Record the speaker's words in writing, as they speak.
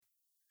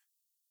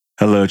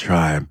Hello,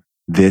 tribe.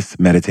 This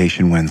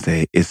Meditation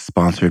Wednesday is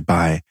sponsored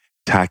by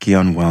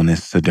Tachyon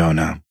Wellness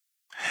Sedona.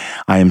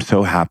 I am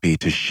so happy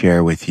to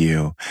share with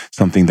you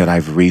something that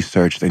I've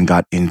researched and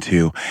got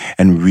into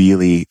and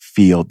really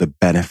feel the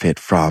benefit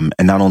from,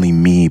 and not only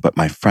me, but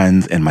my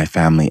friends and my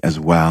family as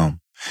well.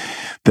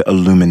 The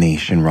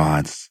illumination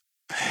rods.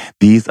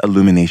 These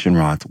illumination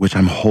rods, which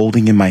I'm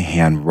holding in my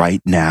hand right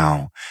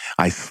now,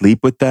 I sleep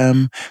with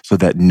them so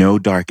that no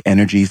dark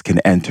energies can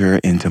enter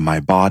into my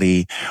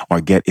body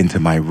or get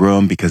into my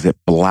room because it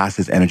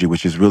blasts energy,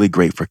 which is really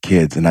great for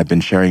kids. And I've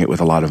been sharing it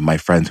with a lot of my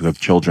friends who have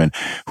children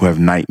who have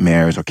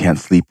nightmares or can't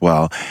sleep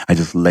well. I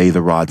just lay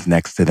the rods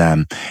next to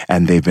them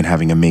and they've been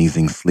having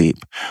amazing sleep.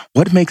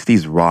 What makes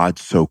these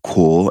rods so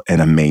cool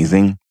and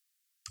amazing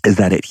is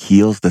that it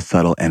heals the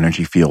subtle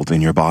energy fields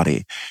in your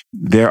body.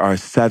 There are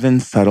 7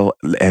 subtle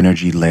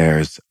energy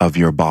layers of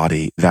your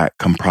body that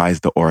comprise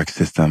the auric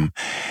system,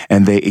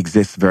 and they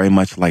exist very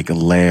much like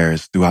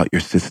layers throughout your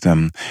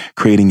system,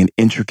 creating an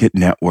intricate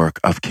network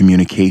of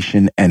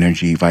communication,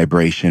 energy,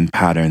 vibration,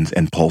 patterns,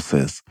 and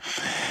pulses.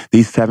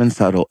 These 7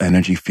 subtle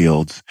energy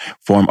fields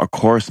form a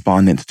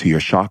correspondence to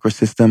your chakra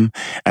system,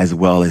 as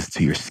well as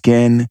to your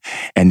skin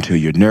and to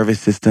your nervous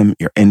system,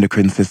 your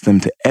endocrine system,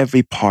 to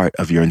every part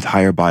of your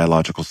entire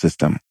biological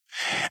system.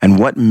 And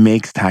what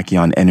makes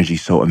tachyon energy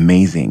so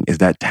amazing is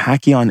that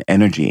tachyon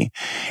energy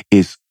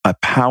is a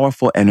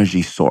powerful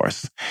energy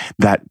source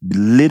that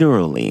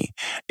literally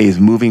is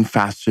moving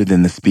faster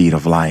than the speed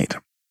of light.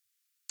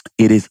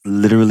 It is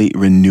literally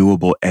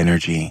renewable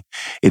energy.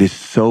 It is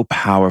so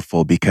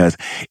powerful because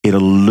it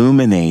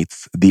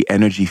illuminates the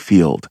energy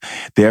field,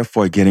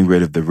 therefore getting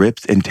rid of the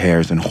rips and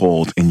tears and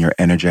holes in your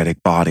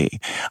energetic body,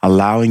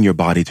 allowing your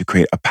body to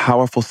create a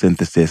powerful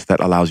synthesis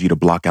that allows you to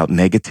block out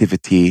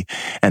negativity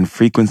and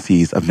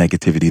frequencies of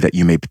negativity that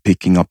you may be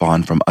picking up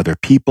on from other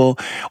people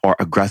or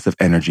aggressive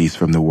energies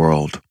from the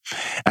world,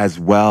 as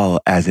well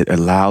as it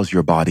allows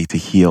your body to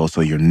heal.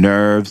 So your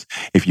nerves,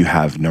 if you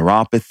have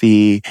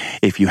neuropathy,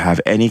 if you have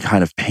any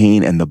kind of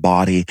pain in the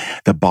body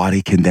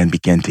can then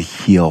begin to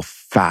heal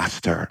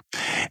faster.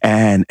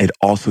 And it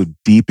also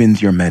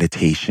deepens your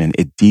meditation.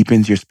 It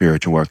deepens your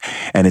spiritual work.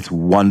 And it's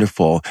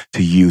wonderful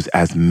to use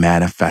as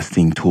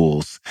manifesting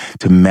tools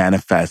to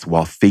manifest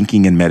while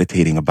thinking and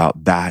meditating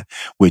about that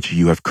which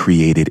you have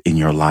created in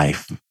your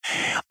life.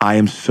 I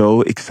am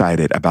so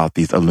excited about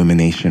these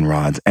illumination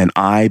rods and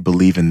I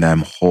believe in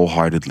them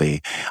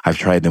wholeheartedly. I've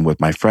tried them with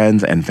my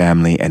friends and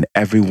family and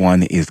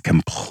everyone is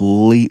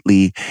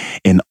completely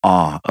in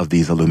awe of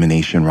these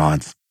illumination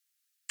rods.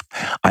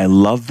 I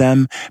love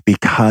them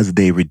because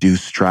they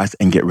reduce stress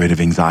and get rid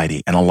of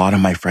anxiety. And a lot of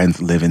my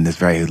friends live in this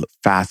very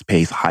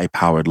fast-paced,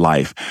 high-powered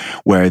life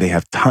where they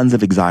have tons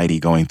of anxiety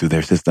going through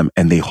their system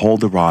and they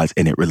hold the rods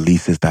and it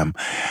releases them.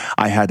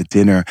 I had a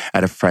dinner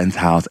at a friend's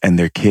house and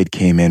their kid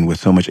came in with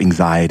so much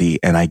anxiety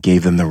and I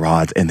gave them the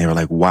rods and they were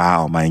like,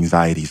 wow, my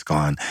anxiety's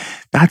gone.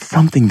 That's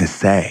something to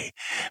say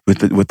with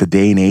the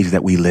day and age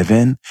that we live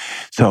in.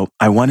 So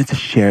I wanted to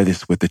share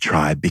this with the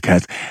tribe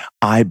because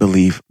I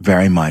believe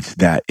very much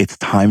that it's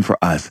time for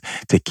us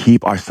to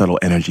keep our subtle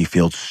energy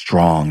field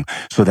strong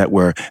so that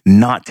we're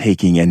not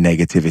taking in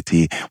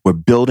negativity. We're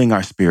building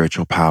our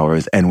spiritual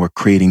powers and we're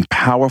creating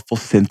powerful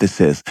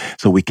synthesis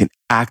so we can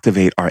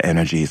activate our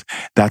energies.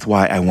 That's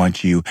why I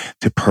want you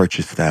to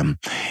purchase them.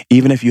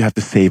 Even if you have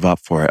to save up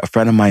for it. A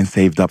friend of mine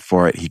saved up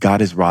for it. He got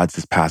his rods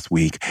this past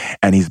week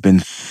and he's been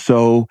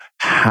so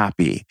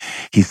happy.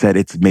 He said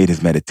it's made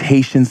his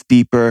meditations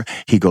deeper.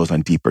 He goes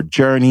on deeper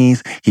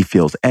journeys. He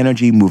feels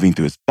energy moving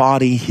through his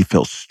body. He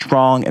feels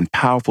strong and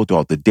powerful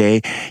throughout the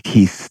day.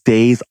 He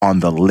stays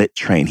on the lit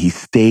train. He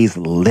stays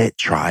lit,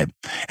 tribe.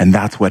 And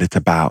that's what it's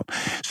about.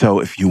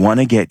 So if you want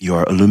to get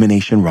your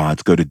illumination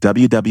rods, go to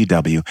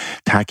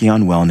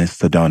www.Tachyon Wellness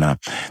Sedona.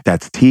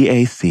 That's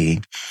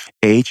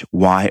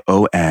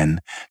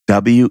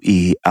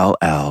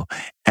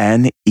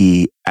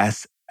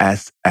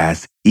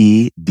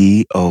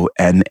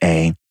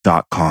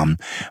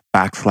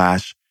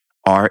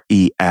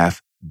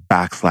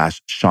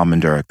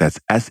That's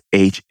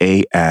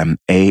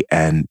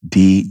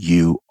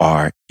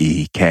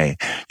SHAMANDUREK.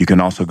 You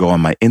can also go on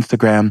my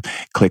Instagram,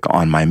 click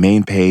on my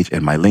main page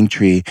and my link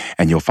tree,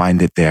 and you'll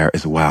find it there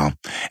as well.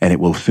 And it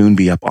will soon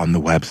be up on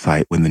the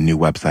website when the new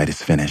website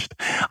is finished.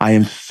 I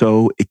am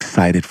so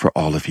excited for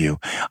all of you.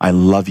 I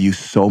love you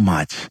so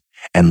much.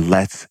 And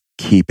let's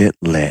keep it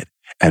lit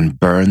and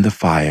burn the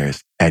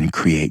fires and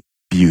create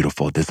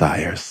beautiful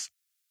desires.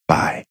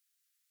 Bye.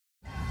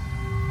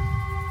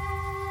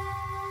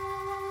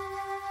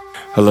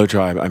 Hello,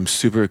 tribe. I'm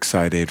super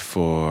excited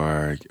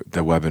for the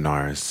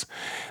webinars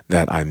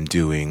that I'm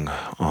doing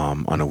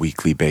on a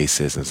weekly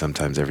basis and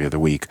sometimes every other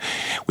week.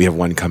 We have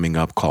one coming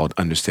up called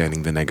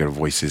Understanding the Negative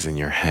Voices in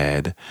Your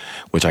Head,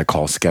 which I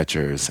call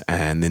Sketchers.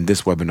 And in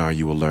this webinar,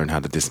 you will learn how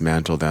to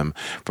dismantle them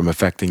from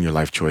affecting your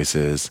life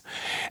choices,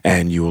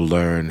 and you will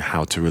learn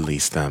how to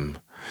release them.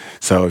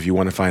 So if you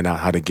want to find out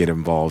how to get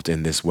involved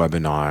in this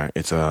webinar,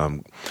 it's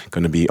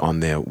going to be on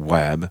the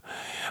web.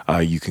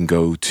 You can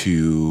go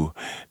to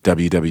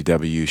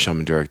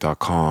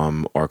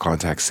www.shamandurek.com or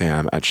contact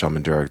Sam at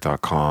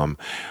shamandurek.com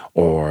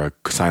or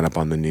sign up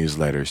on the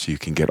newsletter so you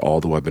can get all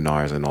the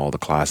webinars and all the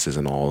classes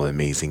and all the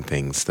amazing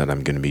things that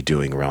I'm going to be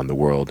doing around the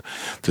world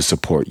to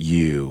support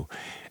you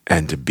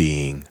and to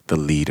being the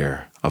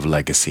leader of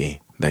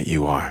legacy that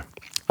you are.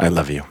 I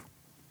love you.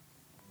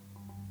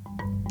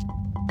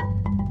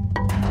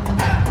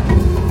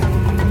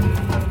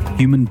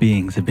 Human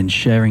beings have been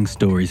sharing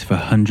stories for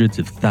hundreds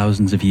of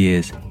thousands of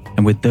years,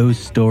 and with those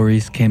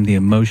stories came the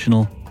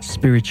emotional,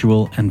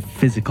 spiritual, and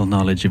physical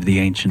knowledge of the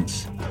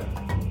ancients.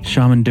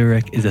 Shaman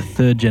Durek is a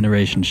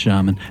third-generation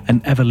shaman,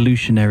 an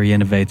evolutionary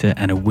innovator,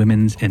 and a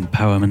women's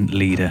empowerment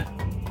leader.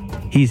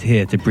 He's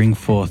here to bring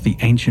forth the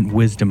ancient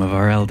wisdom of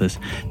our elders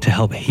to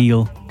help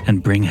heal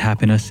and bring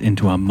happiness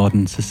into our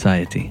modern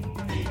society.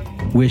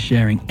 We're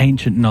sharing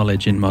ancient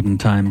knowledge in modern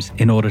times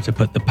in order to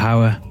put the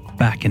power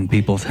back in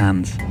people's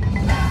hands.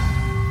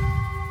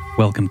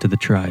 Welcome to the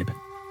tribe.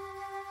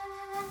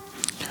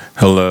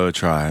 Hello,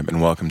 tribe,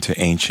 and welcome to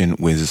Ancient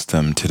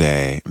Wisdom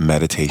Today,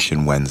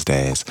 Meditation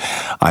Wednesdays.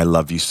 I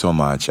love you so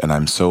much, and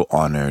I'm so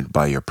honored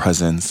by your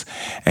presence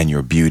and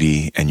your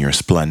beauty and your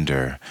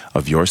splendor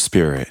of your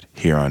spirit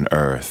here on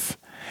earth.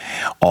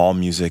 All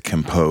music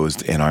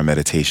composed in our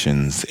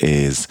meditations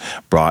is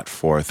brought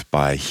forth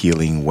by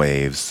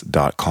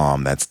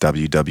healingwaves.com. That's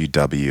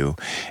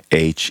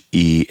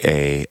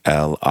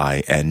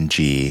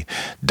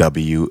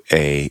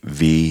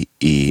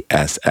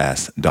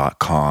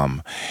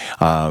www.healingwaves.com.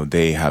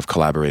 They have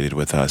collaborated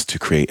with us to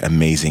create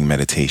amazing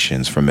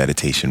meditations for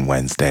Meditation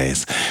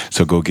Wednesdays.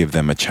 So go give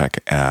them a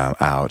check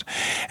out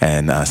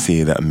and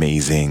see the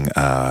amazing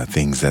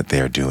things that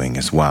they're doing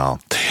as well.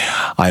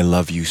 I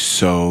love you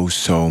so,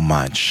 so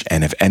much.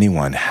 And if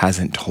anyone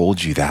hasn't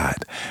told you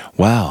that,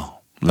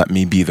 well, let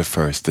me be the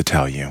first to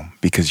tell you,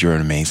 because you're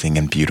amazing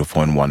and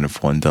beautiful and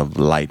wonderful and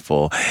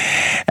delightful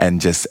and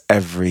just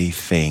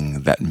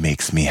everything that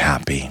makes me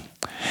happy.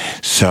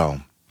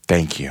 So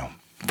thank you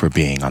for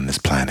being on this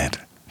planet.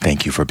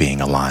 Thank you for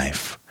being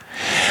alive.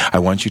 I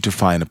want you to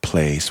find a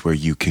place where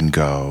you can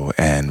go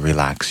and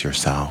relax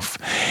yourself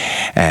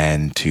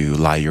and to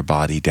lie your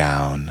body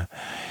down.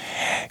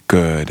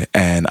 Good.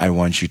 And I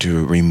want you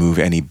to remove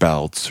any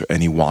belts or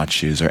any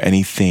watches or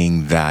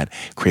anything that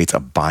creates a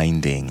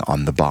binding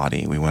on the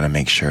body. We want to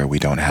make sure we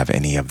don't have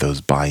any of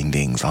those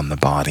bindings on the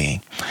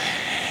body.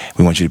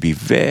 We want you to be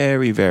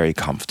very, very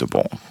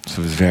comfortable.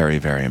 So it's very,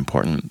 very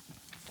important.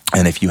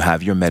 And if you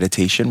have your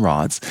meditation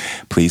rods,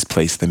 please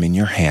place them in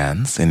your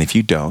hands. And if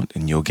you don't,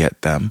 and you'll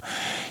get them,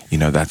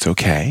 that's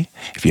okay.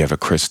 If you have a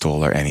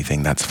crystal or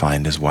anything, that's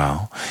fine as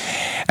well.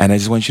 And I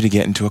just want you to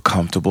get into a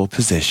comfortable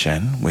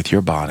position with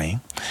your body.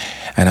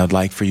 And I'd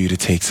like for you to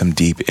take some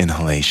deep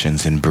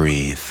inhalations and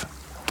breathe.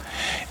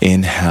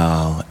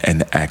 Inhale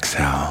and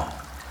exhale.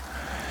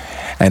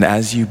 And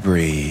as you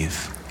breathe,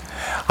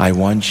 I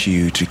want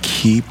you to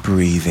keep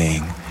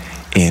breathing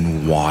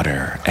in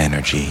water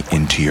energy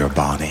into your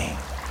body.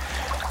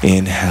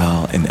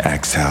 Inhale and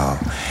exhale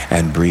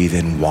and breathe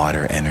in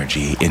water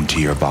energy into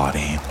your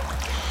body.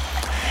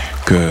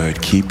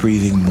 Good. Keep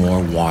breathing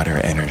more water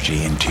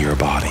energy into your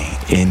body.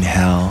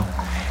 Inhale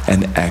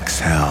and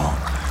exhale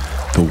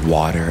the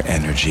water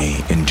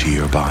energy into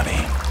your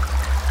body.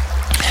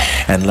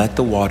 And let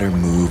the water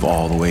move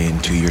all the way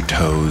into your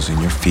toes and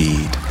your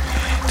feet,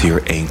 to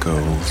your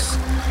ankles,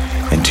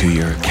 and to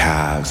your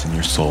calves and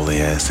your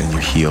soleus and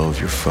your heel of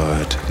your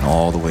foot, and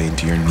all the way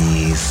into your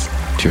knees,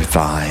 to your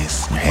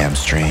thighs, your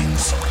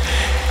hamstrings,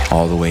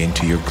 all the way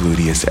into your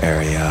gluteus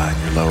area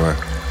and your lower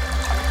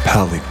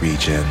pelvic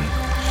region,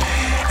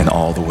 and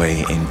all the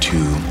way into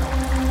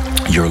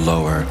your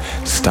lower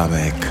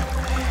stomach,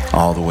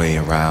 all the way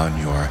around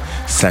your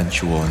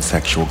sensual and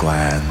sexual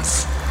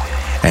glands,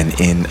 and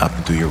in up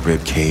through your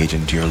rib cage,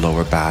 into your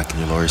lower back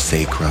and your lower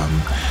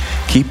sacrum.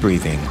 Keep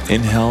breathing.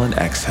 Inhale and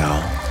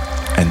exhale,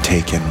 and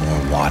take in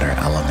more water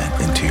element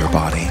into your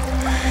body.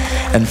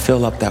 And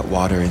fill up that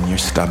water in your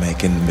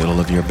stomach, in the middle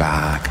of your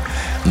back,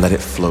 and let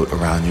it float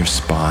around your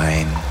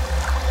spine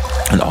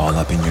and all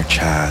up in your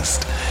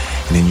chest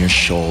and in your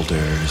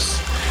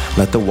shoulders.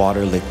 Let the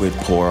water liquid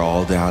pour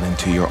all down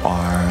into your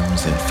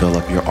arms and fill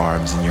up your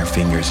arms and your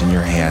fingers and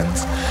your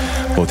hands,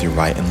 both your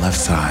right and left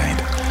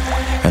side.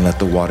 And let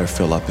the water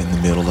fill up in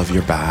the middle of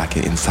your back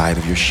and inside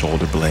of your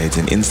shoulder blades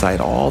and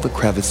inside all the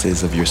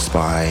crevices of your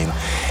spine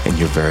and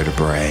your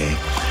vertebrae,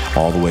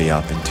 all the way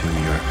up into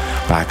your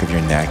back of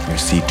your neck, your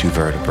C2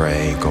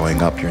 vertebrae,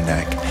 going up your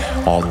neck,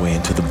 all the way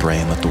into the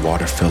brain. Let the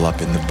water fill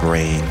up in the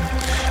brain,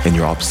 in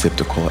your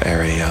occipital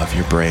area of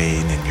your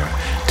brain, in your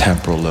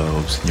temporal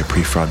lobes, in your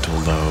prefrontal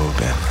lobe,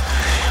 and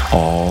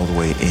all the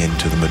way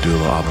into the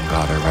medulla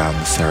oblongata, around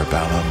the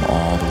cerebellum,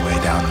 all the way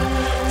down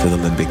to the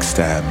limbic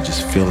stem,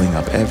 just filling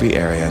up every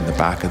area in the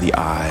back of the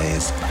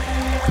eyes,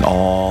 and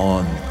all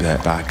in the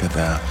back of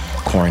the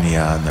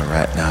cornea and the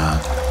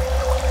retina,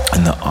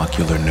 and the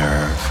ocular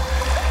nerve,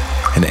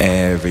 and And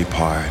every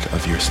part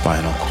of your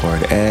spinal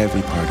cord,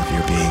 every part of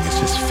your being is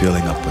just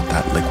filling up with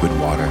that liquid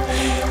water.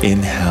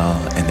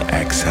 Inhale and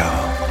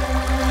exhale.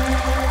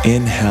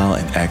 Inhale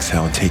and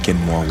exhale and take in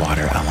more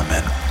water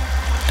element.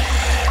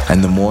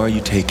 And the more you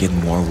take in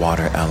more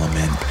water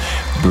element,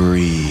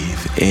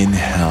 breathe.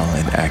 Inhale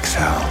and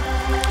exhale.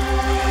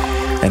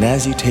 And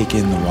as you take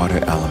in the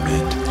water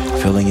element,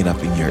 filling it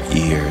up in your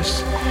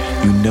ears,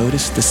 you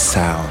notice the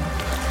sound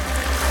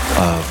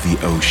of the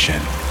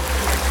ocean.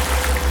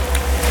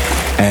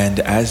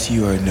 And as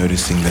you are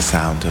noticing the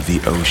sound of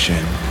the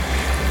ocean,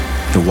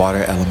 the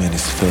water element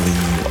is filling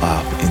you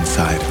up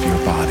inside of your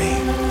body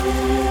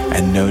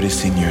and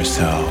noticing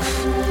yourself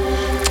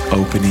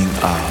opening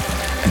up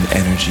an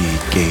energy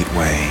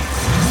gateway.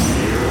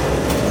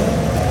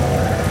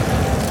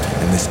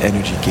 And this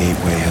energy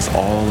gateway has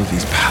all of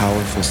these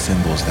powerful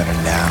symbols that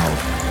are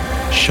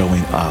now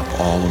showing up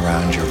all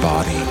around your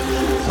body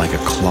like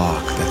a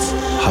clock that's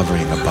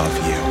hovering above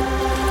you.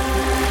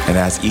 And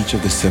as each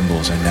of the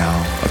symbols are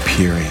now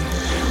appearing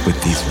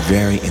with these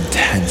very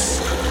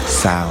intense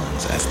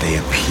sounds as they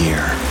appear,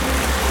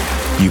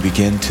 you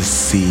begin to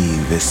see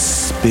this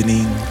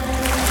spinning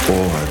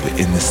orb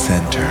in the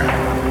center.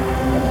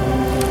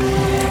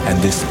 And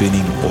this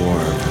spinning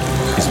orb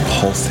is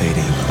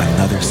pulsating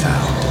another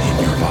sound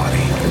in your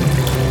body,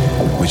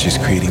 which is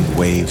creating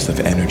waves of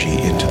energy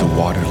into the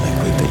water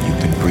liquid that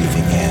you've been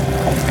breathing in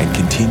and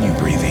continue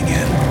breathing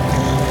in.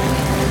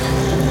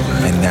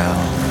 And now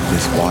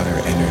this water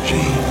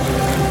energy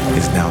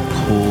is now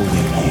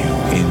pulling you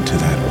into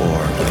that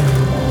orb.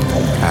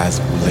 As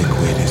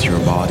liquid, as your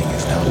body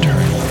is now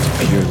turning into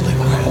pure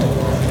liquid,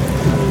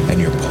 and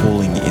you're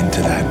pulling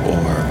into that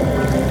orb.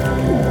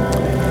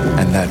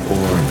 And that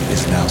orb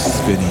is now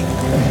spinning,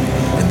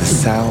 and the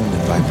sound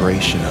and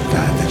vibration of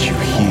that you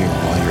hear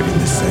while you're in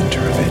the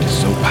center of it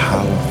is so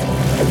powerful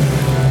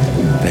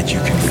that you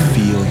can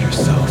feel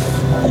yourself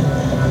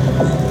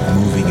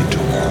moving into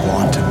a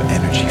quantum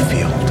energy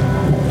field.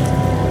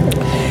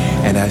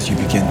 And as you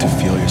begin to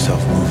feel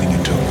yourself moving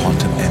into a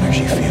quantum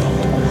energy field,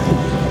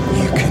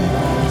 you can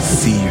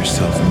see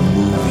yourself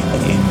moving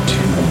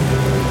into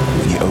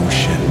the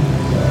ocean,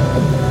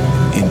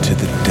 into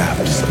the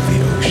depths of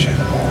the ocean.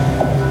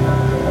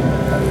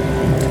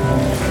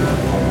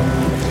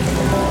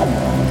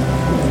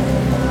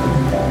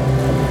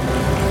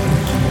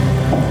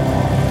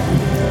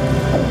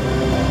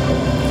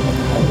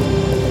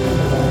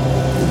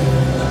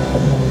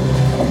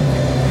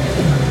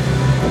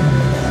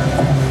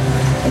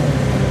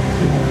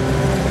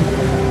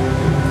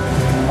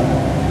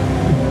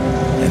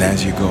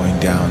 As you're going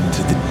down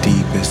into the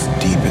deepest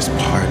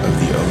part of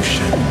the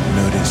ocean,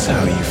 notice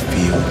how you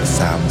feel the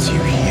sounds you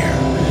hear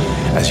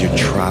as you're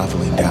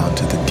traveling down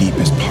to the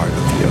deepest part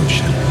of the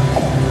ocean.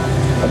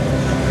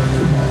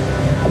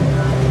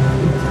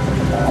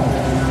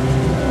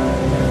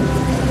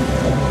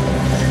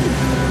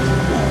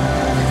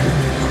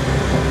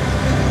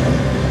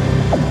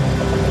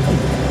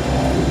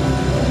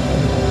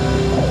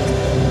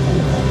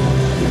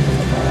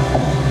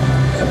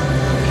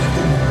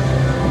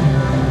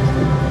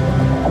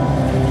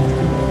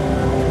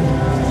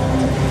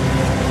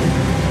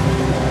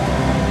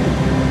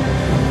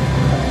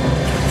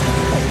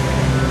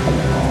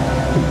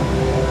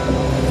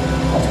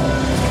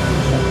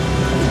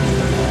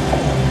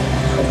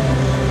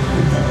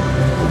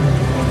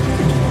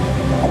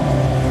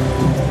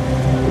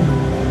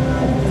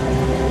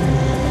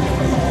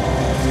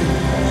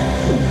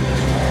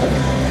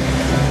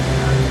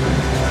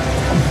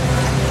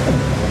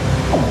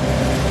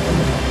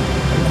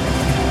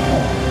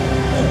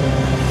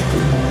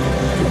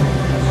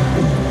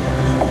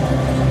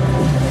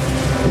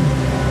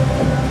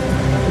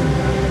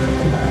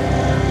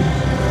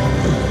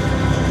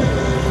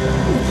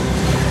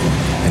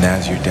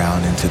 As you're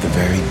down into the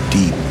very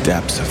deep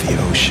depths of the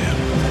ocean,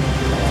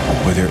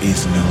 where there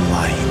is no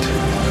light,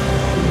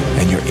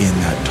 and you're in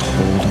that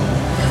total,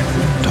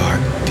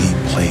 dark, deep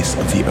place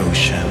of the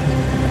ocean,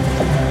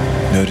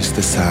 notice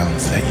the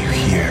sounds that you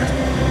hear.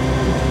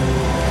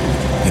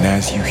 And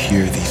as you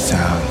hear these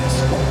sounds,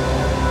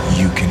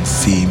 you can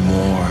see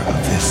more of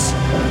this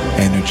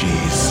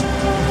energies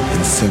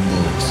and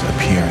symbols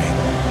appearing,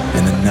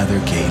 and another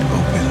gate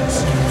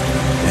opens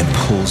and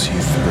pulls you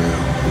through.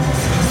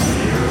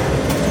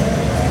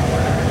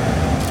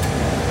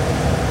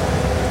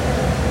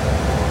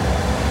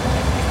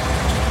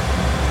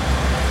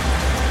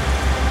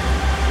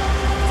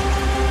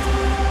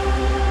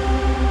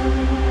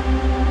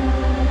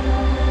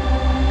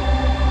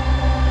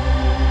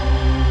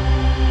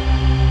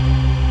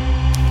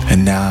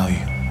 And now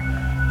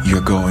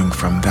you're going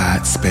from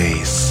that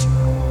space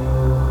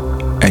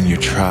and you're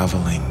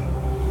traveling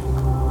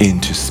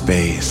into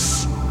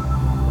space,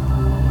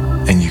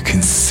 and you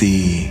can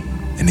see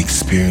and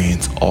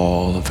experience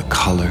all of the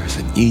colors,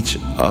 and each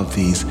of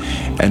these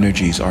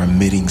energies are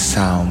emitting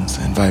sounds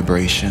and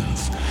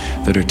vibrations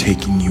that are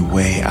taking you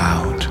way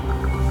out.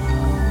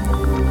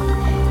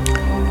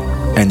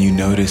 And you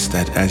notice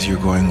that as you're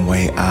going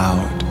way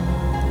out,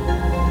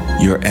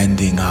 you're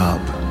ending up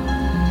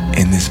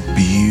in this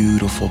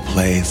beautiful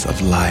place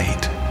of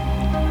light.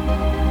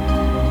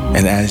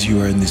 And as you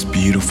are in this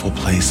beautiful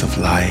place of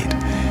light,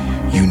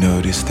 you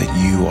notice that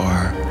you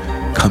are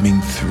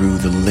coming through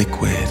the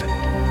liquid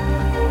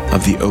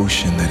of the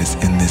ocean that is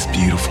in this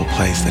beautiful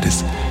place that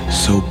is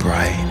so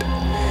bright.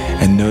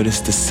 And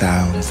notice the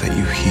sounds that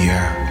you hear.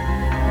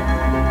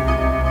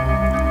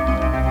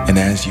 And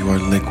as you are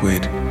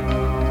liquid,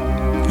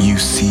 you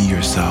see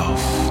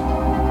yourself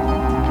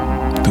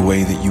the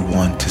way that you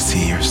want to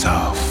see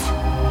yourself.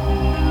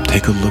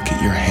 Take a look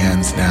at your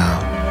hands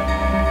now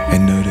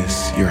and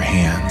notice your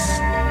hands.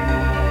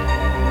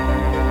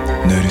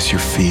 Notice your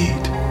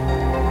feet.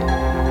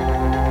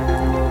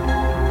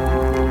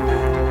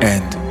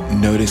 And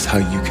notice how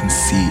you can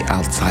see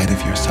outside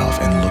of yourself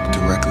and look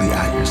directly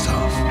at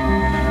yourself.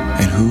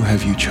 And who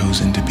have you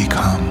chosen to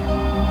become?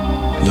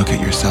 Look at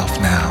yourself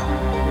now.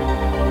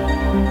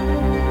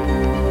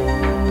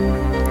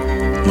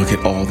 Look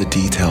at all the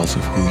details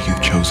of who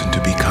you've chosen to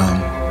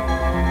become.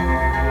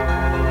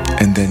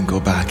 And then go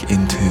back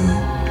into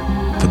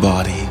the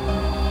body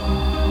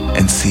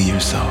and see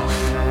yourself,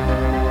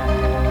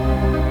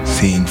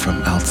 seeing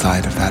from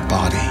outside of that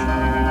body,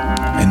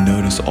 and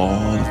notice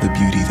all of the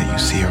beauty that you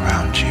see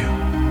around you.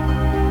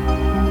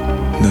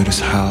 Notice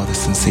how the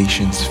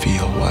sensations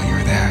feel while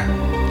you're there.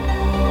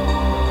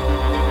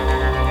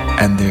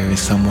 And there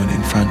is someone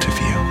in front of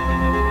you.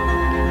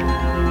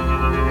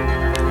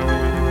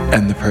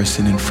 And the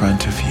person in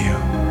front of you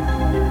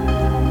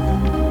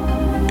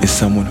is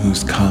someone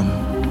who's come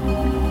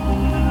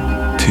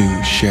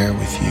to share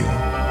with you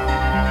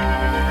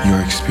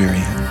your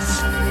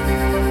experience.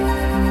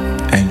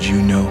 And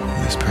you know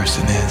who this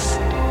person is.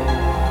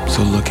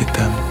 So look at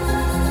them.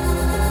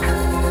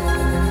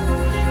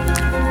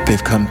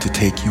 They've come to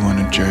take you on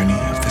a journey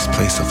of this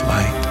place of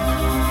light.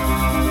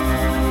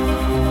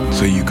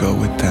 So you go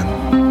with them.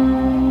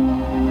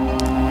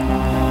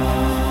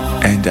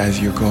 And as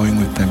you're going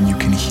with them, you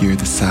can hear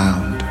the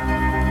sound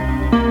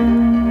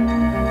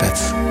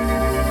that's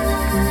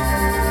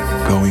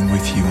going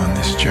with you on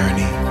this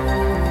journey.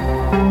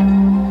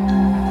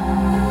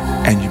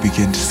 And you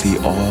begin to see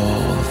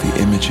all of the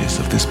images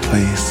of this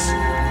place.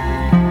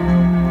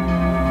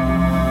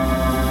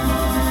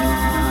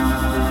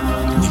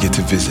 And you get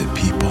to visit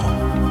people.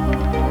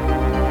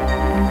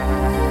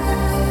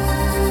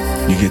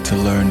 You get to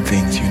learn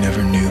things you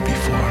never knew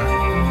before.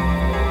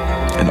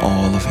 And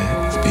all of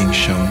it is being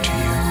shown to you.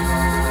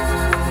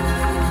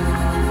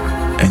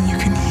 And you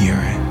can hear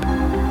it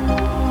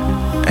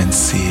and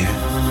see it.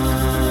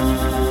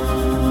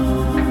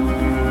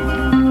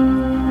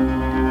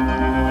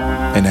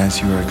 And as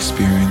you are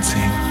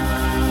experiencing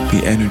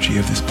the energy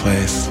of this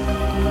place,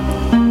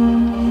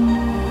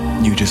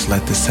 you just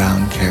let the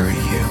sound carry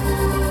you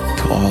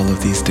to all of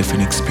these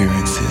different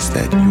experiences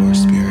that your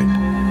spirit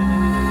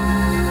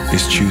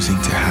is choosing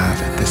to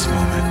have at this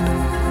moment.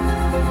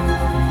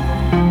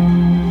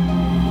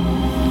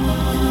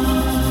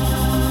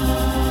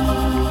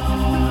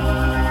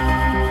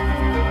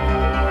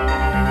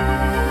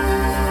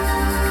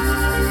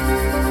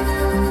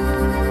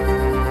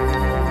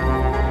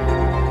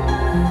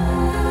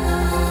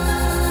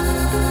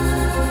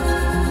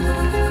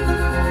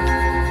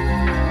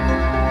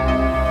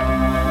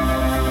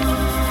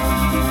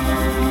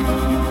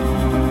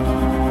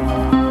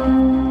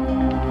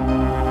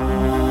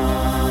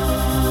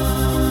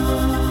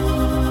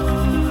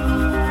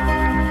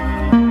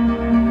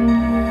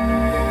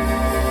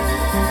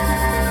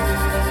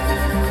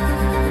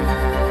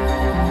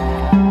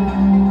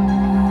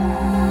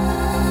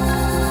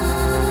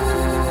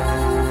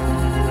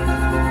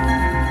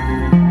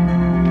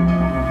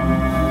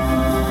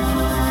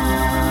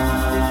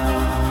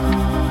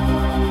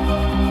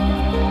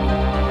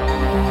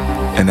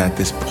 And at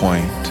this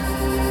point,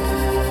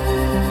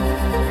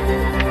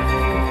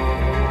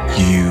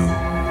 you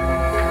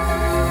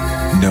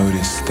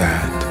notice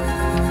that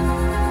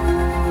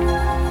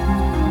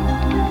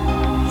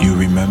you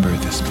remember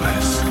this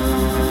place.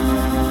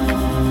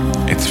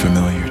 It's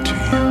familiar to you.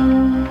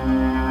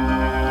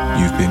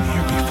 You've been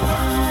here before.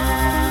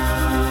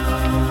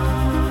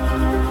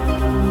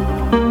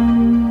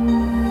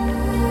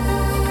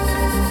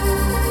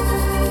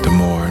 The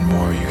more and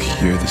more you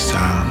hear the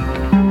sound,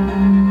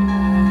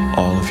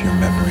 all of your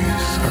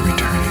memories are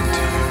returning to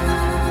you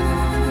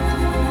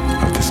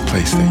of this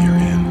place that you're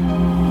in.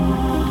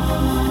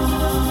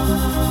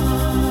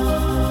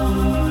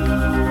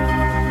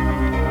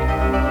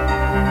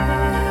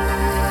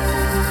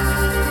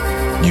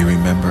 You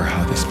remember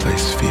how this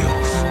place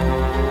feels.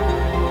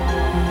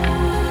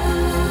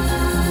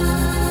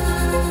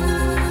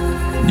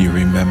 You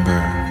remember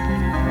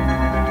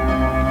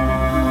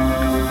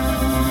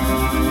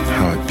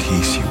how at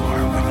peace you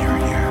are when you're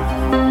here.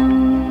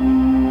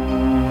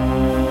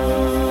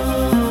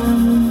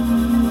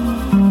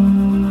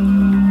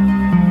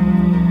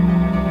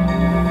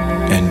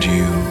 And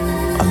you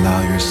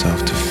allow yourself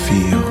to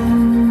feel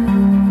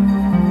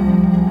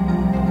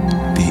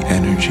the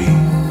energy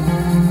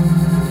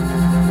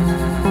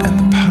and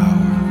the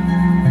power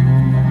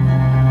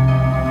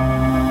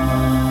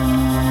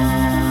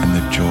and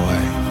the joy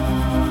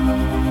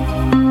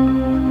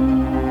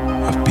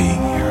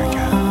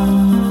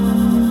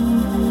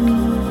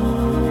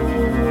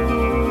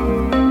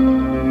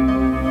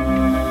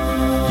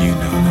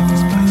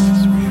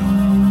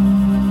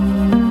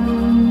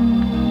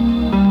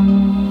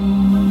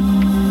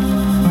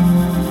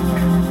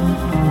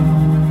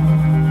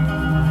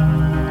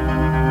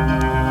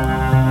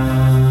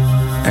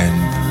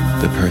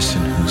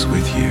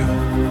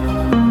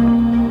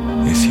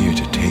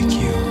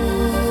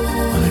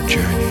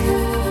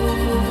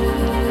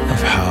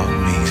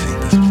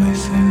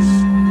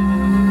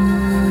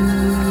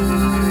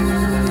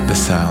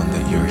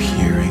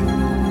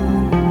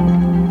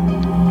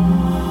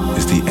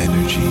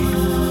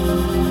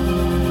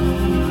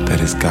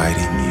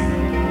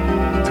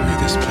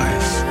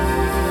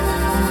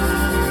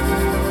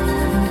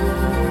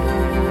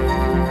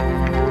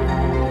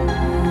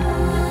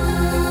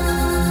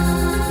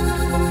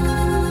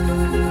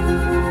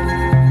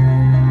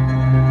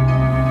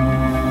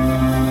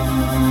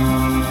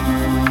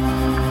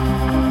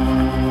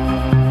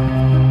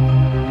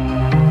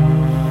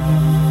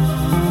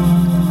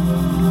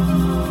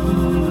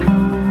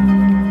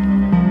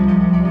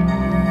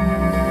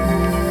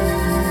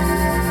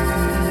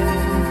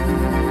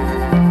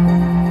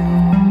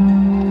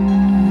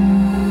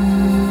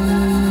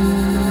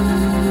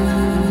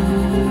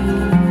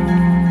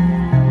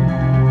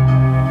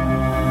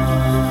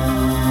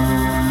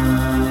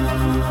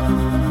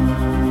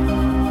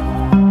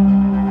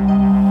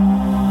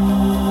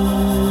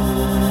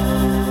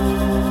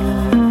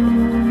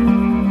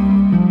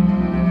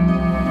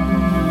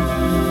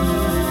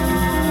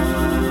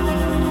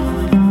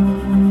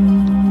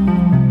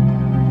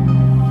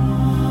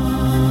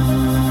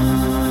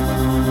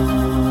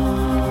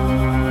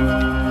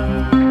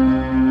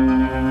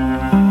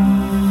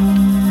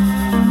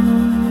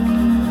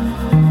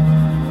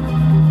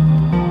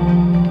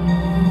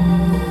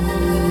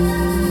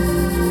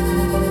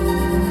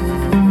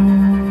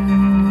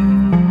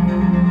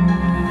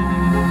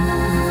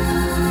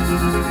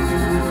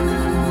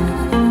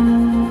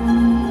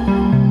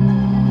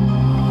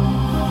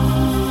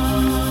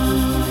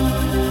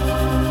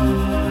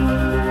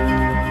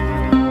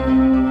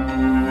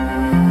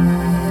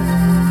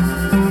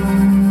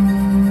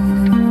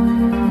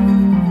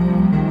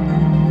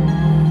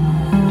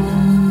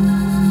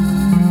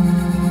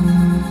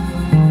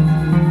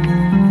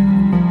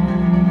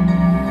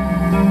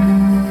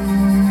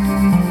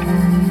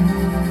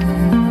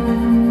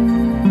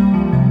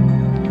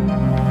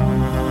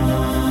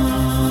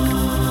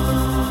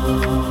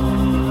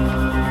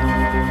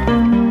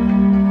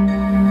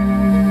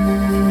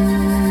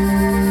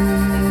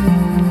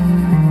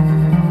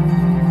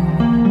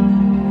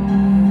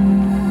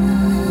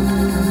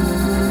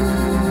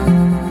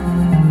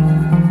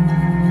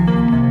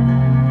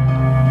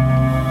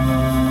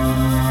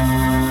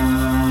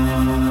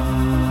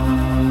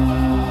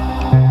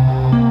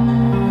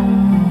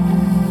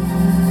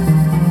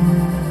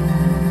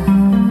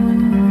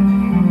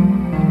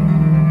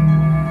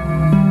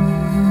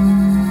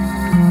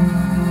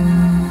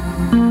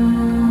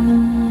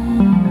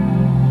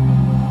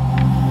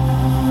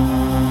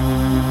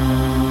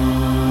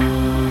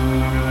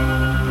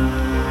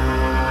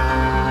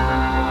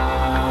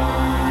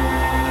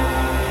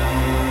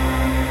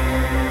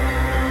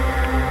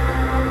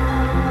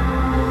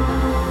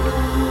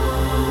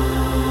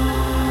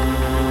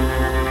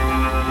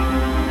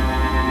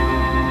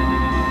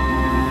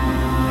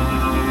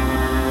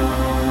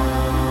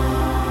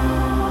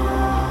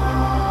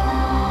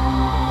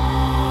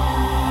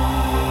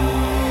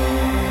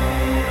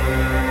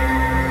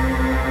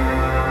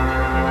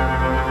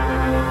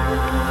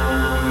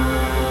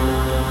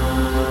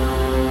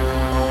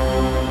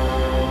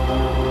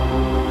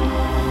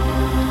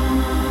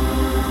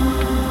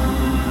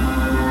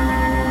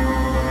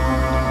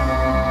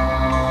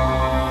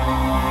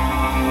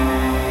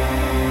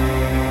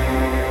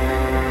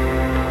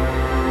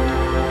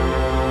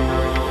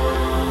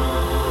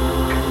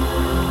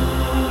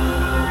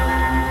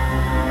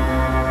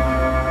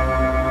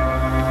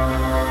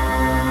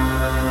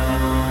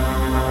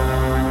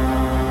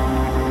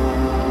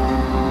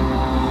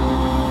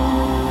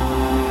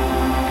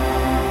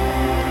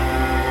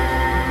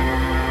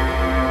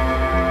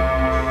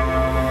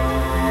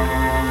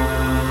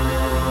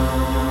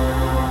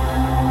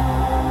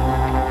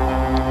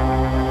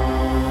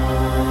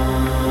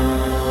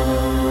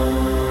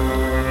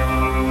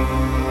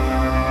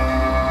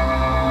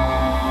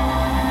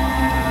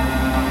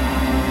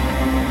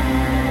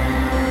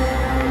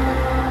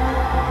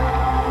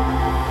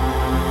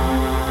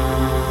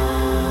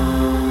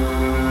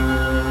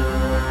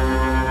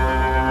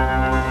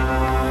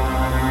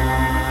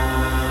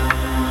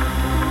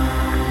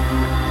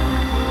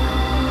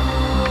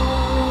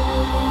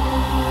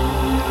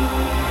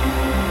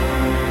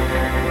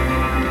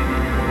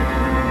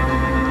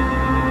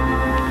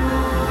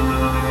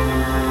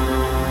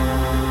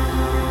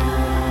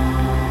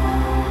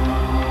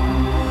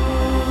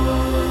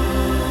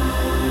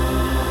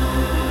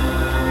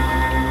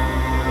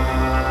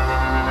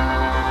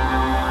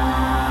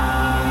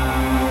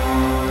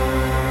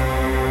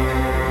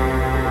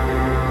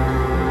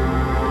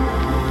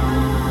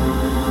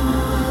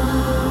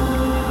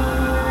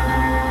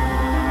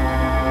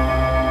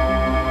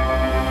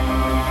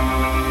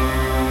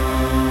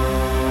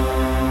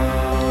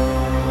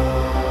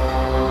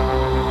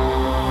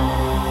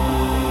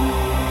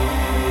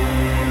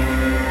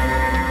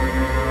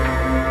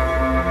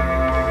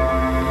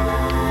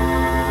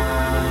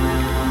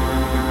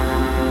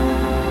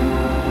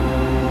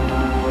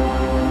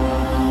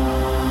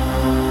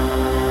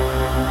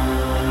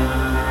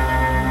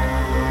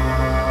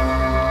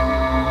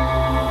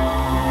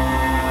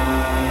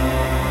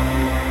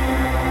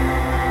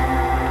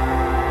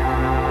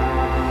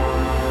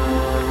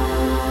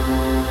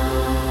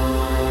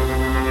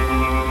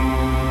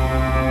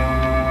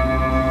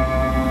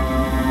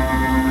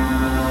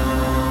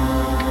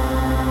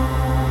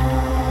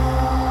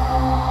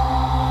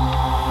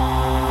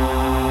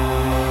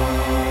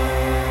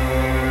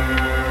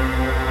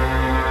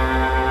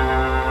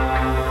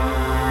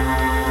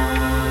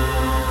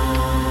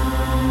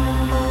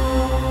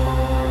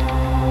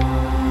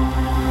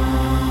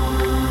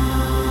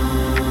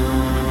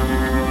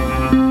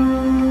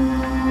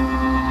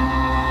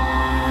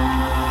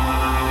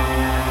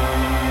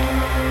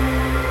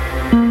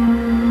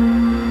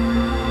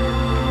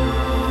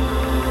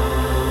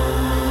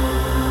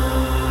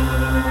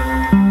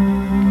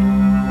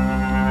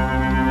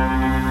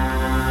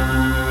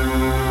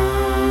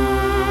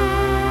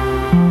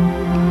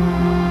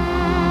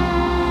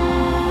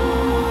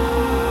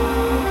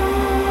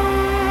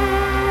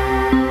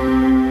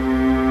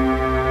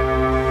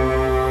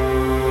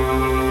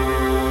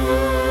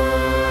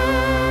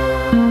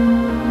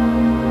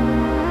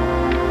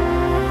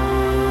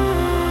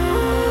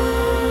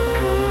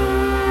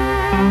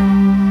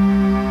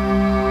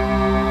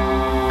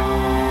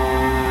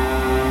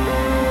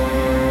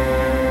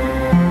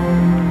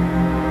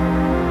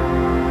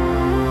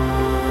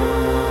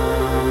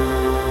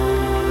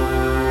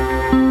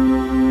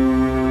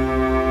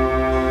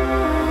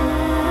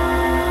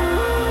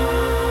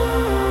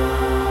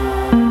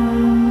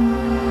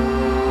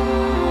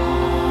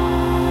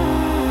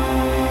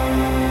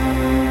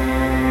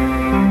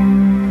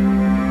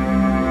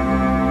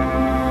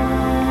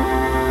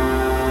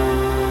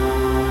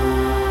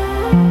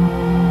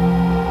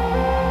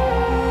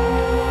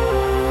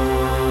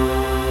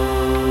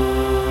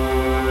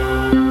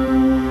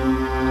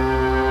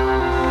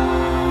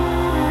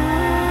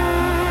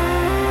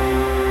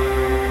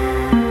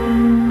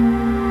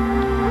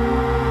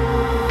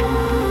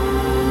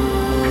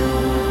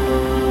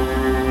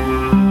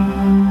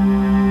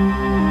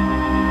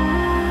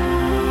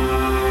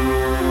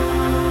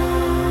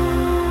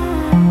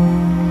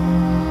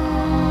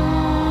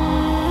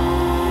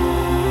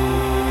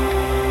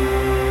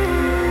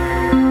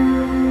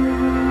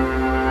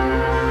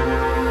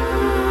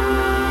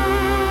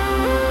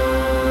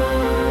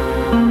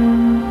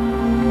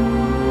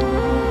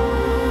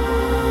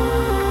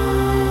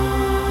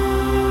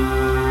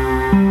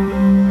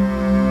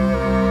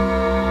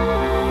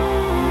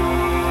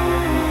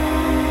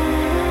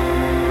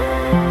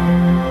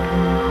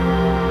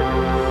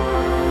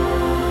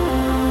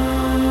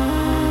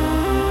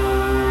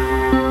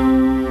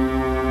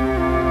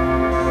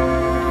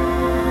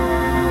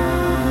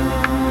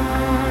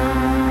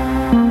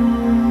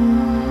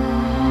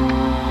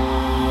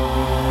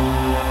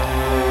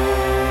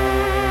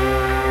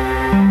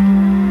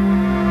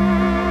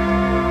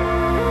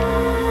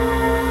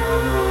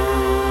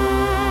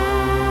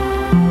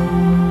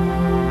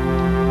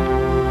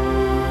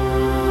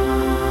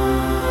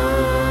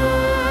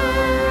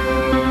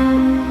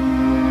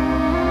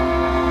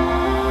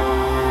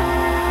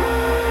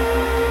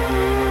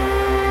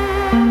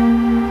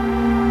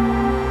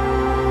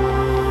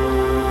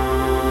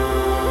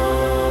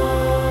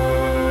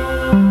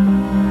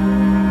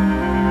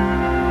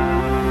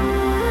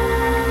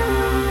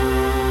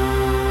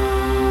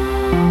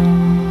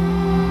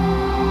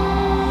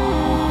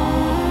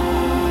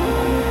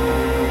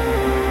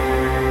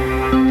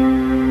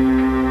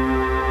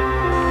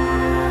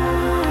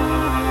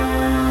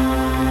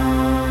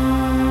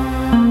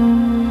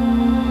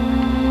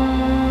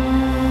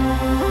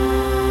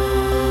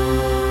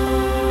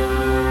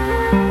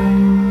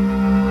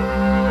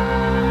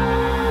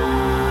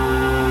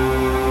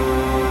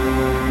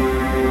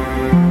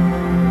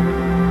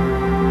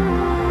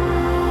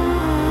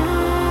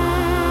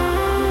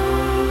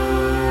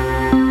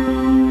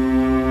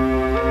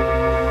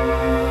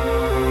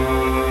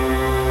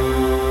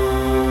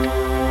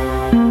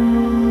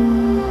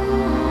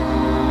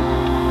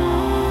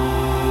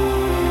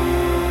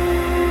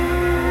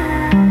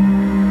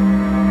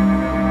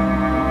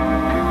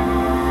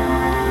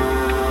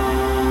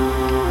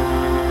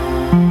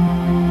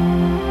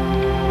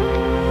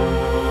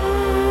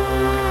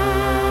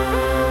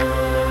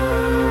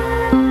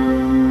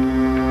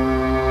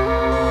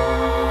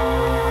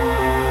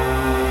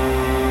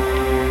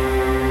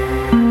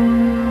So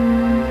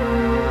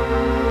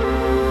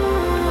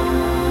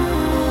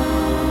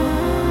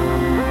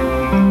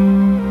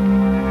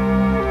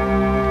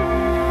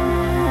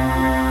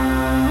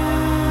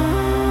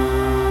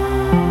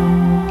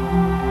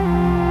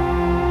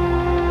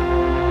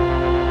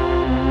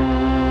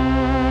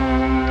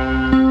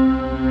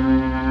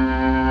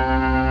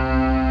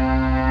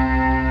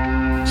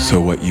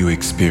what you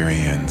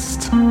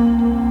experienced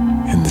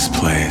in this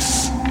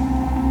place,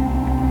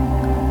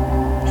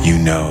 you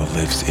know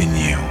lives in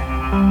you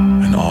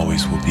and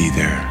always will be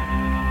there.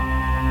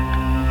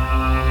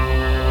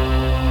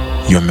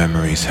 Your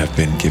memories have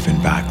been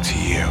given back to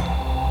you,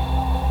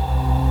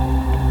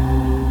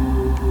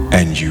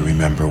 and you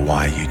remember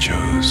why you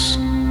chose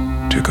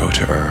to go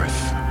to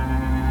Earth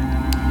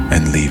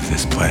and leave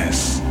this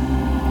place.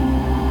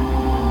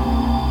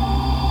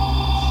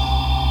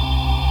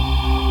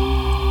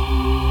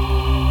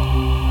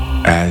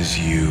 As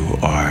you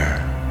are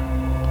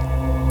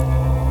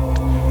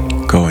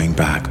going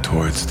back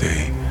towards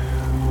the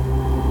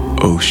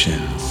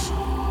oceans,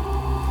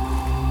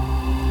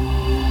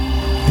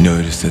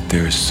 notice that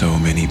there are so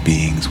many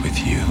beings with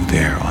you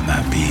there on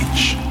that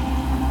beach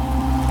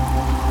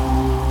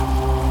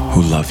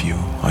who love you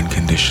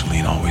unconditionally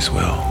and always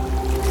will.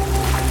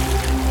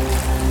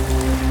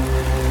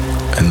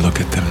 And look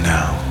at them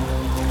now.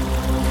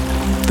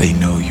 They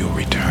know you'll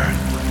return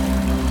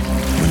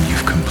when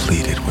you've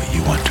completed what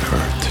you want to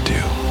Earth to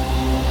do.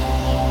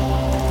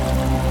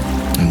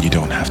 And you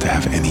don't have to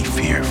have any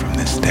fear from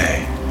this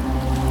day.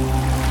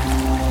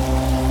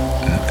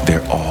 And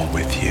they're all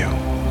with you,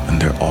 and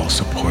they're all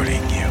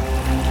supporting you.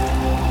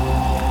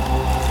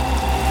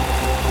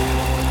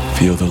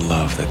 Feel the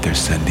love that they're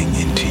sending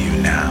into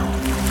you now.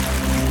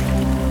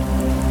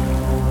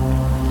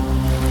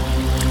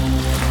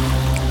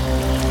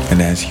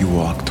 And as you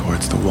walk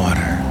towards the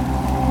water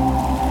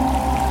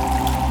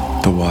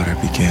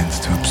begins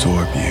to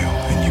absorb you,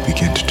 and you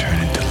begin to turn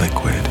into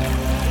liquid.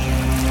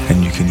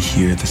 And you can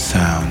hear the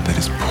sound that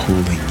is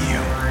pulling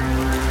you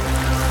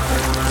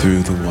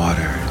through the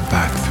water and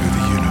back through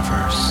the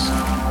universe.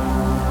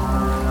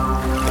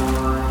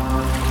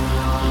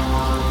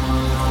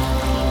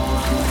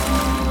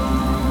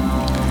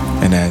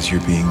 And as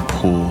you're being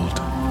pulled,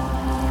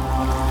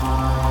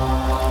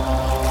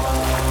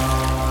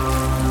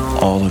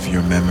 all of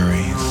your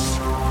memories,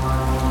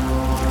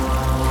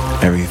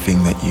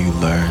 everything that you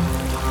learned,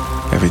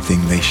 everything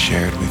they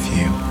shared with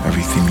you,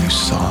 everything you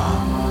saw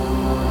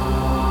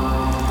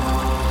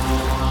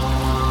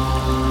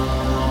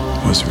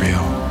was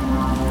real.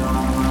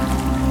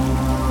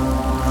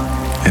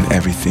 And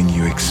everything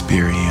you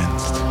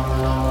experienced,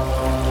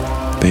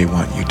 they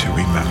want you to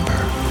remember.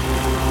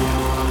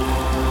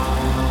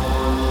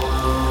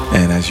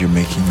 And as you're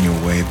making your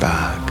way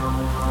back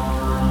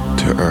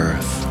to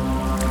Earth,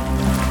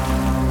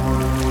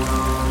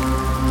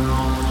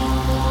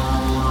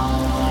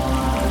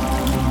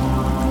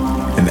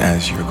 and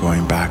as you're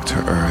going back to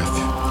Earth,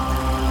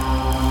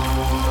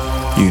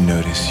 you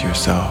notice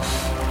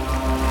yourself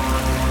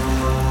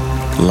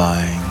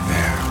lying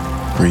there,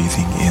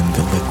 breathing in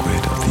the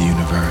liquid of the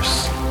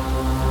universe.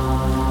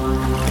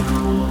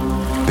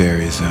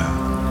 There is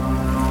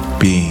a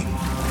being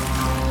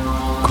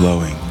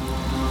glowing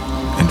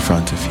in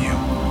front of you,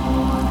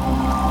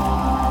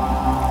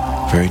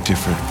 very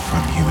different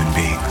from human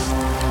beings.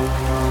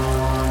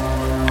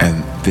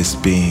 And this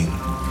being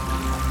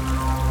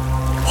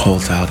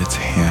holds out its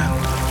hand.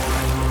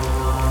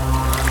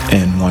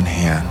 In one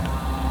hand,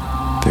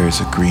 there is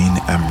a green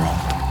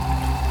emerald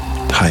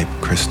type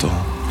crystal,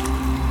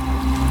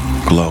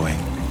 glowing,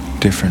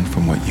 different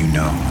from what you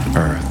know on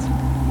Earth.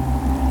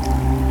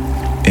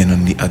 And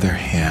on the other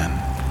hand,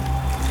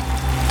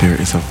 there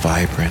is a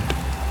vibrant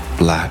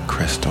black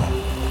crystal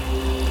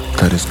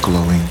that is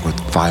glowing with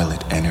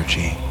violet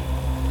energy,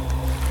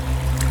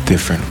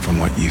 different from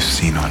what you've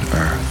seen on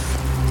Earth.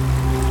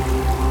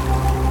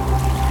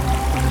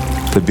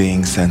 The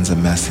being sends a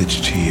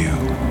message to you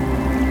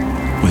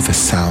with a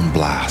sound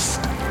blast.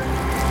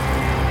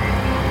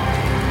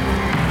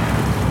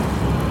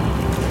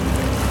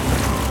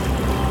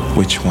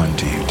 Which one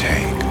do you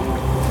take?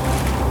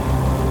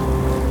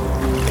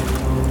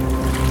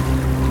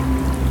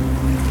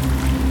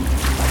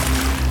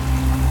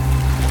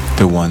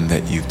 The one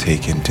that you've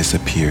taken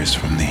disappears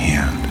from the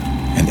hand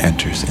and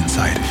enters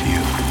inside of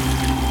you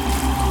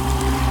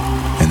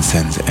and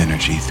sends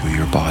energy through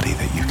your body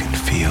that you can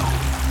feel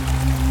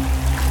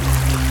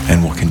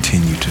and will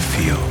continue to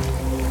feel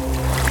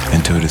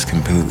until it is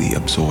completely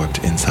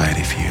absorbed inside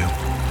of you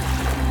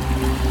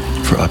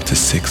for up to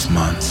 6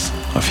 months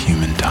of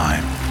human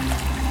time.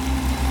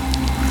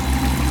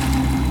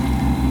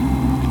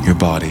 Your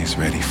body is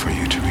ready for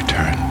you to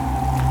return.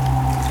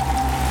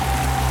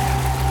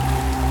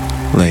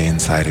 Lay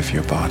inside of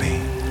your body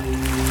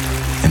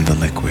in the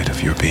liquid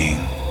of your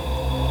being.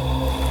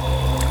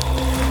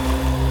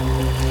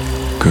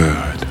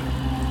 Good.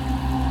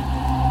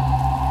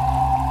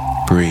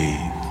 Breathe.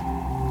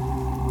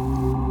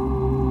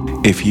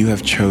 If you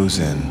have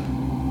chosen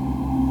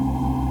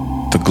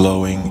the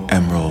glowing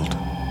emerald,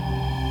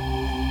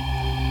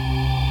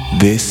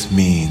 This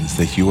means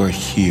that you are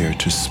here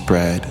to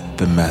spread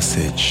the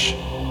message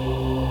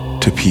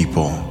to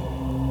people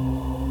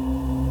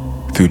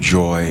through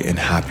joy and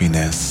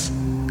happiness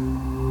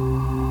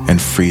and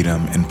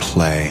freedom and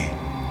play.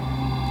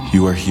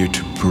 You are here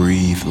to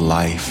breathe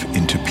life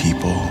into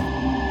people.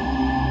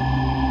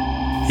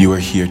 You are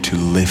here to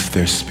lift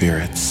their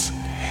spirits,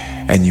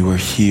 and you are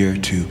here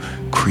to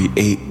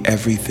create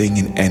everything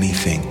and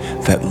anything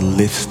that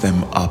lifts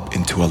them up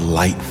into a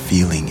light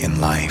feeling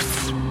in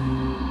life,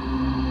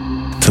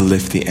 to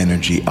lift the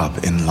energy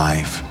up in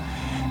life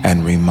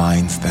and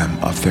reminds them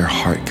of their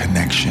heart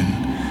connection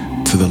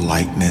to the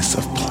lightness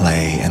of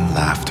play and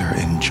laughter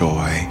and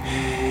joy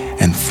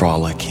and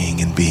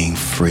frolicking and being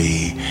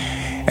free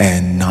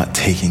and not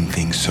taking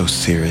things so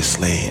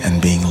seriously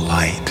and being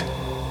light.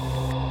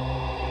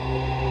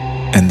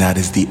 And that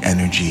is the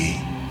energy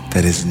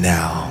that is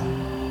now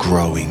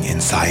growing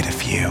inside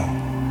of you,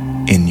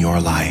 in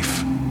your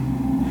life,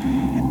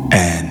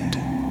 and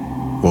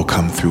will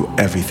come through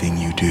everything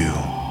you do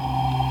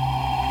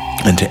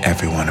and to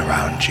everyone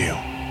around you.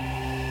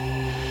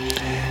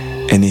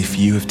 And if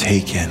you have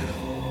taken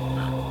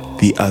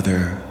the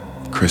other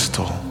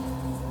crystal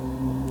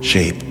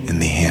shape in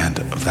the hand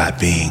of that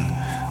being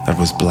that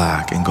was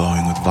black and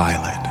glowing with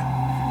violet,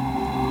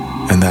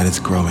 and that is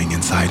growing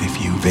inside of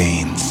you,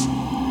 veins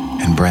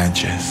and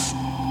branches,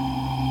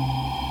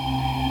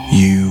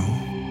 you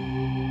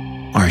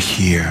are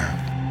here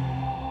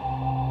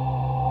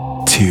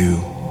to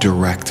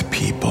direct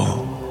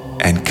people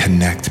and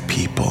connect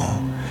people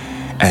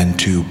and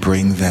to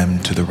bring them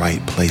to the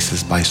right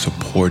places by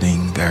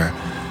supporting their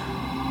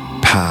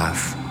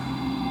path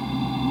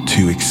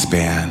to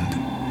expand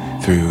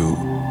through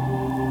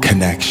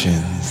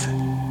connections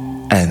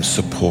and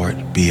support,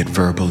 be it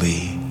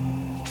verbally,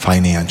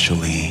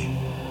 financially,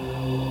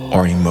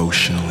 or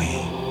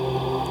emotionally,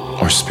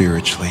 or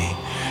spiritually.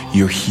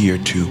 You're here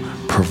to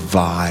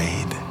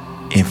provide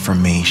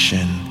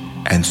information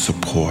and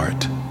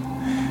support,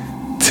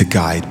 to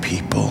guide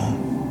people,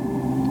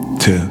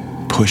 to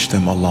push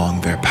them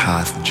along their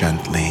path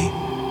gently,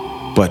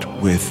 but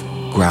with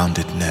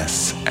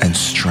groundedness and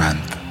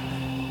strength.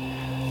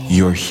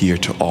 You're here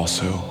to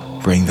also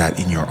bring that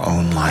in your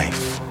own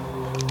life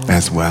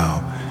as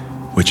well,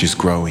 which is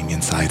growing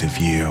inside of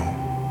you.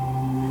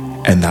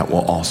 And that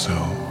will also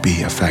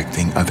be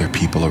affecting other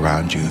people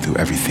around you through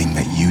everything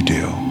that you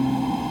do.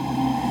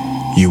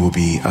 You will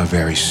be a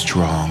very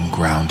strong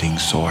grounding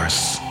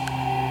source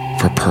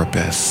for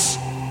purpose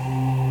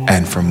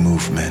and for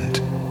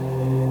movement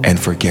and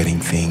for getting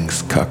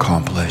things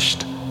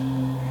accomplished.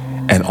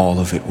 And all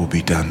of it will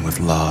be done with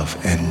love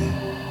and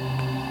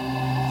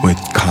with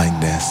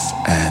kindness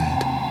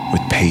and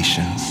with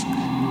patience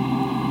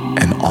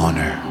and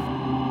honor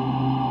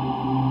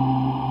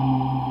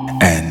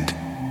and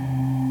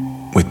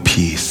with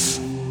peace.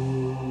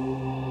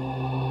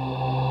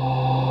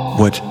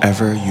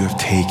 Whatever you have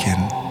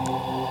taken,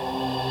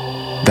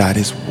 that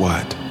is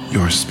what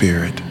your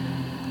spirit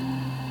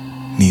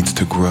needs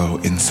to grow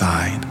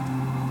inside.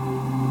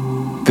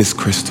 This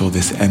crystal,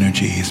 this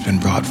energy has been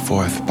brought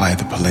forth by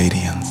the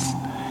Pleiadians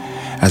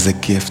as a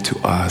gift to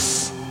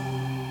us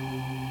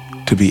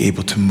to be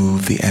able to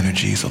move the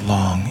energies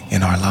along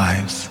in our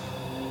lives.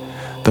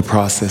 The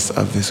process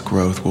of this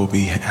growth will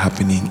be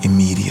happening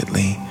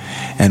immediately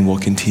and will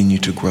continue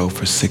to grow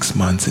for 6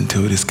 months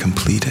until it is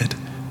completed.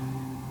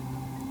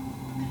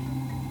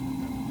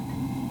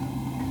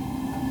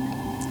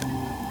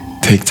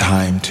 Take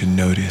time to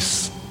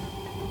notice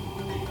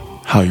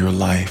how your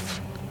life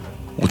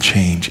will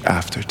change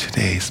after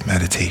today's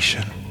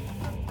meditation.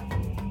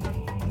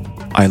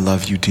 I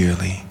love you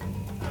dearly,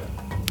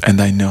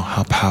 and I know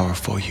how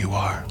powerful you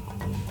are.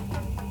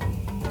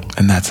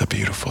 And that's a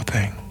beautiful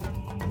thing.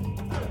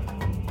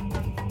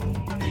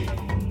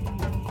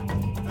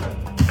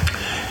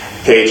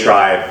 Hey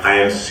Tribe, I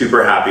am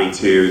super happy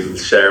to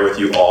share with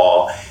you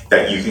all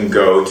that you can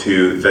go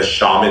to the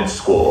Shaman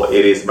School.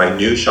 It is my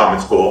new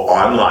Shaman School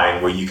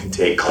online where you can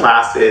take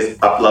classes,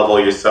 up-level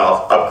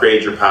yourself,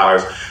 upgrade your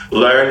powers,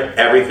 learn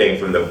everything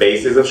from the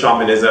basics of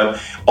shamanism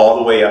all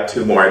the way up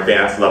to more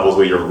advanced levels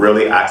where you're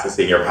really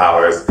accessing your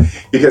powers.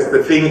 Because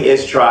the thing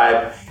is,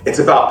 Tribe, it's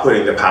about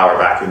putting the power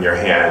back in your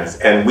hands,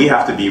 and we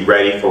have to be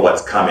ready for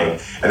what's coming.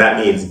 And that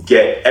means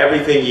get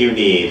everything you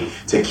need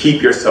to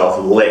keep yourself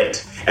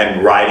lit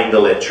and riding the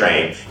lit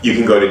train. You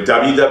can go to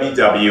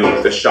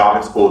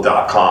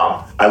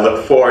www.theshamanschool.com. I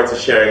look forward to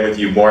sharing with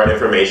you more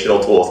informational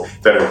tools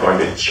that are going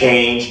to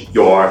change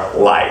your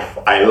life.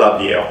 I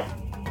love you.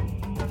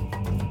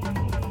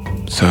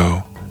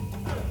 So,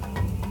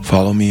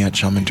 follow me at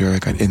Shaman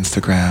Durek at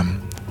Instagram.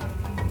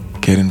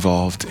 Get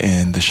involved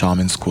in the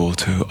Shaman School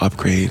to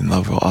upgrade and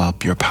level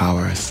up your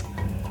powers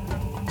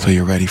so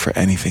you're ready for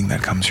anything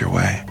that comes your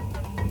way.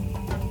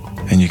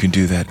 And you can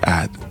do that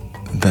at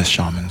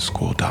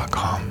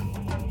theshamanschool.com.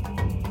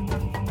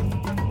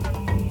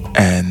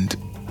 And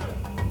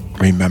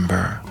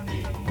remember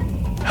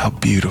how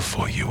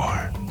beautiful you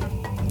are.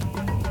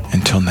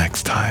 Until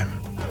next time,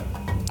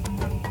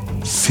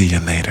 see you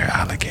later,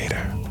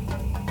 alligator.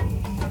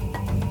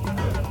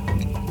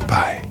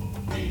 Bye.